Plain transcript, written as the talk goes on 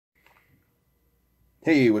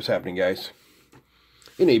Hey, what's happening, guys?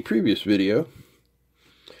 In a previous video,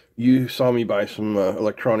 you saw me buy some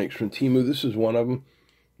electronics from Temu. This is one of them.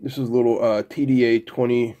 This is a little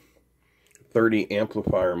TDA8080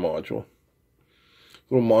 amplifier module. A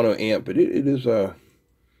little mono amp, but it is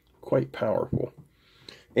quite powerful.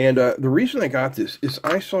 And the reason I got this is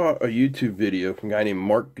I saw a YouTube video from a guy named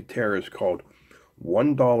Mark Gutierrez called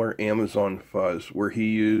 $1 Amazon Fuzz, where he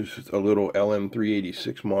used a little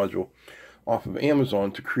LM386 module off of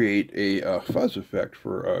Amazon to create a fuzz effect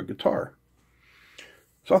for a guitar.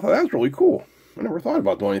 So I thought that was really cool. I never thought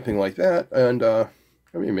about doing anything like that, and I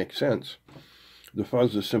mean, it makes sense. The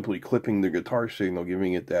fuzz is simply clipping the guitar signal,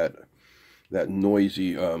 giving it that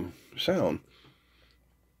noisy sound.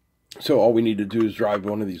 So all we need to do is drive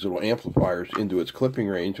one of these little amplifiers into its clipping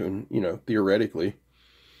range, and theoretically,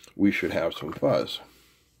 we should have some fuzz.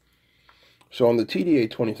 So on the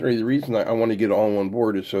TDA8080, the reason I want to get it all on one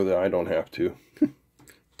board is so that I don't have to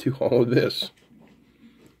do all of this.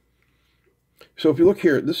 So if you look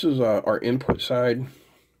here, this is our input side,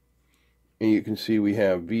 and you can see we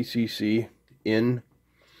have VCC in.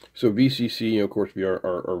 So VCC, of course, will be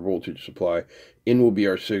our voltage supply. In will be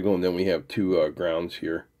our signal, and then we have two grounds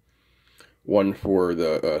here. One for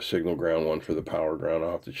the signal ground, one for the power ground.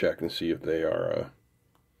 I'll have to check and see if they are,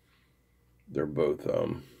 they're both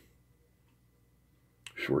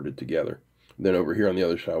shorted together. Then over here on the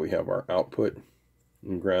other side we have our output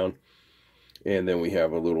and ground, and then we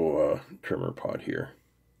have a little trimmer pod here.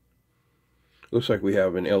 Looks like we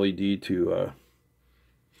have an LED to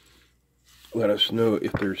let us know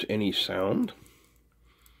if there's any sound.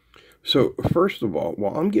 So first of all,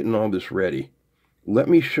 while I'm getting all this ready, let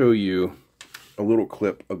me show you a little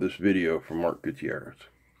clip of this video from Mark Gutierrez.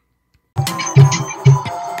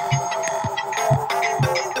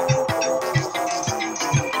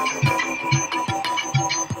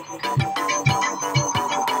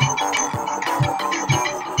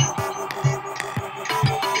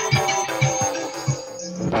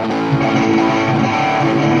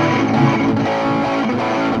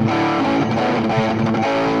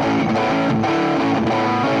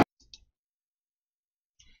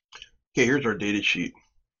 Okay, here's our data sheet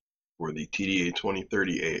for the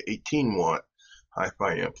TDA8080 18 watt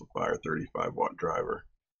hi-fi amplifier, 35 watt driver.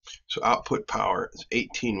 So output power is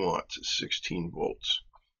 18 watts at 16 volts.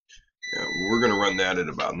 We're going to run that at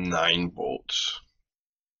about 9 volts.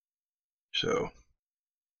 So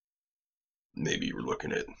maybe we're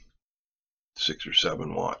looking at 6 or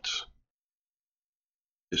 7 watts.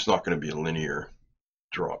 It's not going to be a linear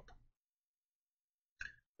drop.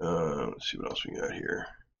 Let's see what else we got here.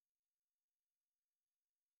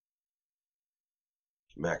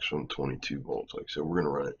 Maximum 22 volts. Like I said, we're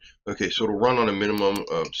going to run it. Okay, so it'll run on a minimum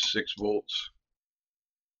of 6 volts.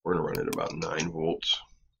 We're going to run it about 9 volts.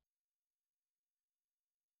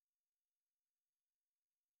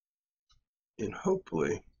 And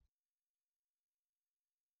hopefully,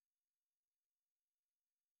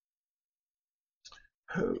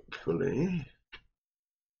 so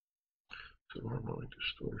harmonic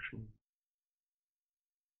distortion,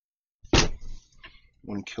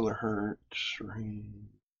 1 kilohertz range.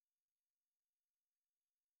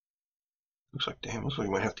 Looks like, damn, looks like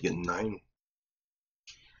we might have to get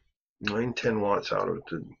 10 watts out of it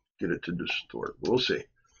to get it to distort. We'll see.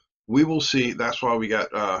 We will see. That's why we got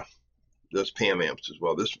those PAM amps as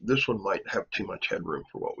well. This one might have too much headroom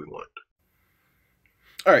for what we want.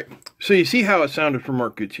 All right, so you see how it sounded from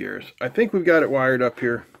Mark Gutierrez. I think we've got it wired up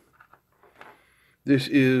here. This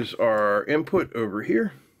is our input over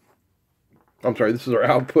here. I'm sorry, this is our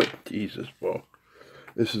output. Jesus, well,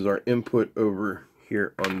 this is our input over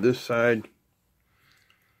here on this side.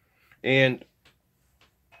 And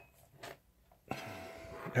I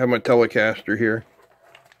have my Telecaster here.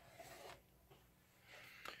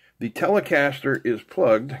 The Telecaster is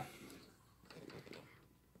plugged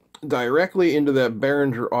directly into that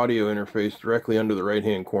Behringer audio interface directly under the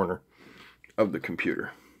right-hand corner of the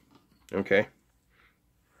computer. Okay?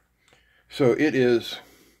 So it is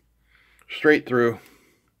straight through.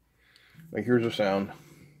 Like, here's a sound.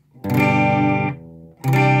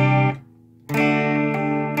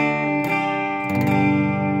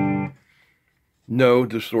 No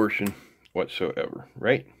distortion whatsoever,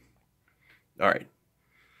 right? All right.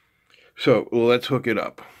 So let's hook it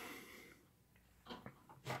up.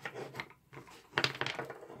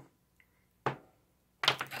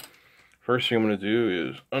 First thing I'm going to do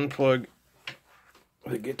is unplug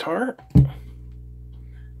the guitar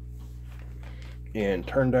and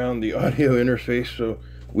turn down the audio interface so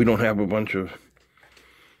we don't have a bunch of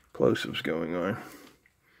plosives going on.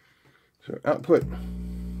 So output.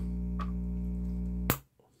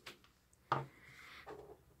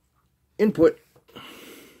 input.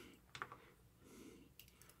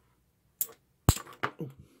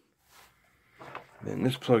 Then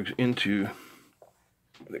this plugs into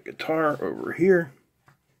the guitar over here.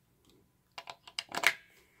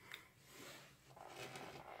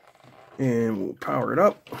 And we'll power it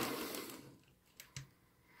up.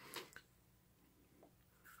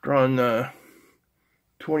 Drawing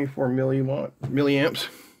 24 milliamps.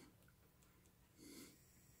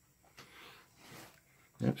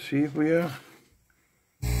 Let's see if we,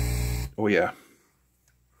 oh yeah.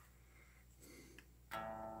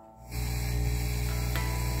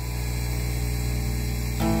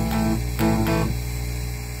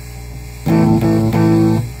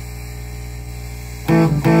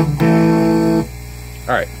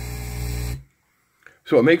 All right.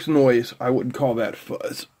 So it makes noise. I wouldn't call that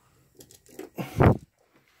fuzz.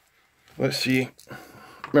 Let's see.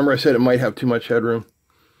 Remember I said it might have too much headroom?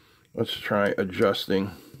 Let's try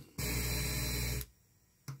adjusting.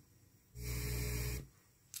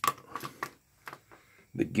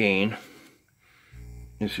 The gain.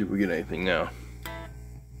 And see if we get anything now.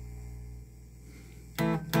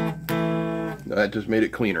 No, that just made it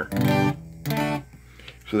cleaner.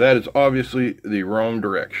 So that is obviously the wrong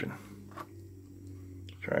direction.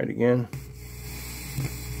 Try it again.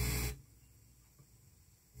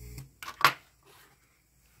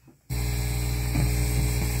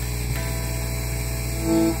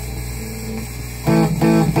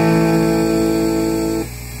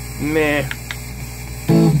 Meh.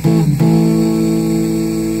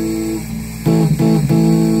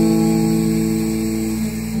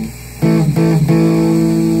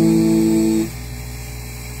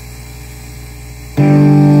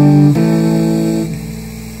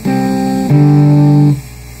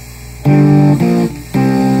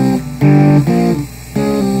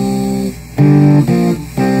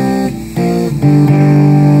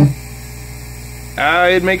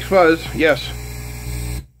 It makes fuzz, yes.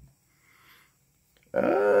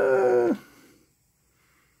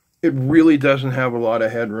 It really doesn't have a lot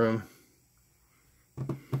of headroom. I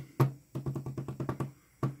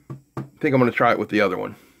think I'm going to try it with the other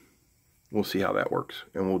one. We'll see how that works,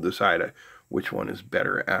 and we'll decide which one is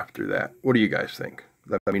better after that. What do you guys think?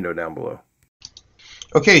 Let me know down below.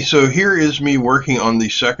 Okay, so here is me working on the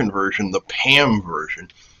second version, the PAM version.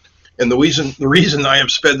 And the reason I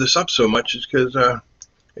have sped this up so much is because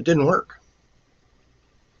it didn't work.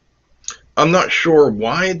 I'm not sure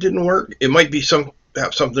why it didn't work. It might be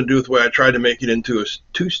have something to do with the way I tried to make it into a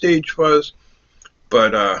two-stage fuzz,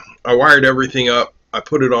 but I wired everything up. I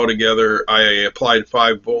put it all together. I applied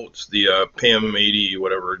 5 volts. The PAM 80,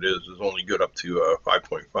 whatever it is only good up to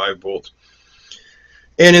 5.5 volts.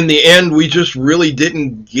 And in the end, we just really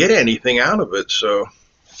didn't get anything out of it. So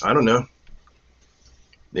I don't know.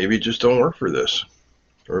 Maybe it just don't work for this,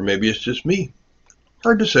 or maybe it's just me.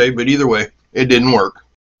 Hard to say, but either way, it didn't work.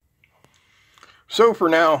 So for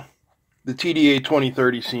now, the TDA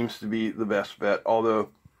 2030 seems to be the best bet, although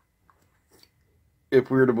if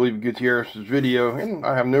we were to believe Gutierrez's video, and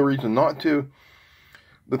I have no reason not to,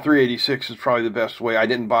 the 386 is probably the best way. I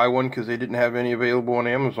didn't buy one because they didn't have any available on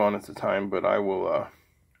Amazon at the time, but I will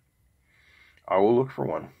look for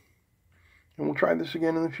one. And we'll try this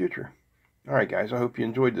again in the future. Alright guys, I hope you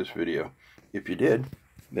enjoyed this video. If you did,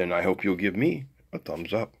 then I hope you'll give me a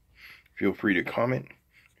thumbs up. Feel free to comment,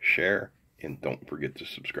 share, and don't forget to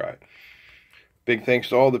subscribe. Big thanks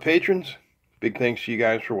to all the patrons. Big thanks to you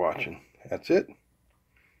guys for watching. That's it.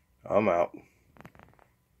 I'm out.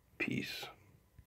 Peace.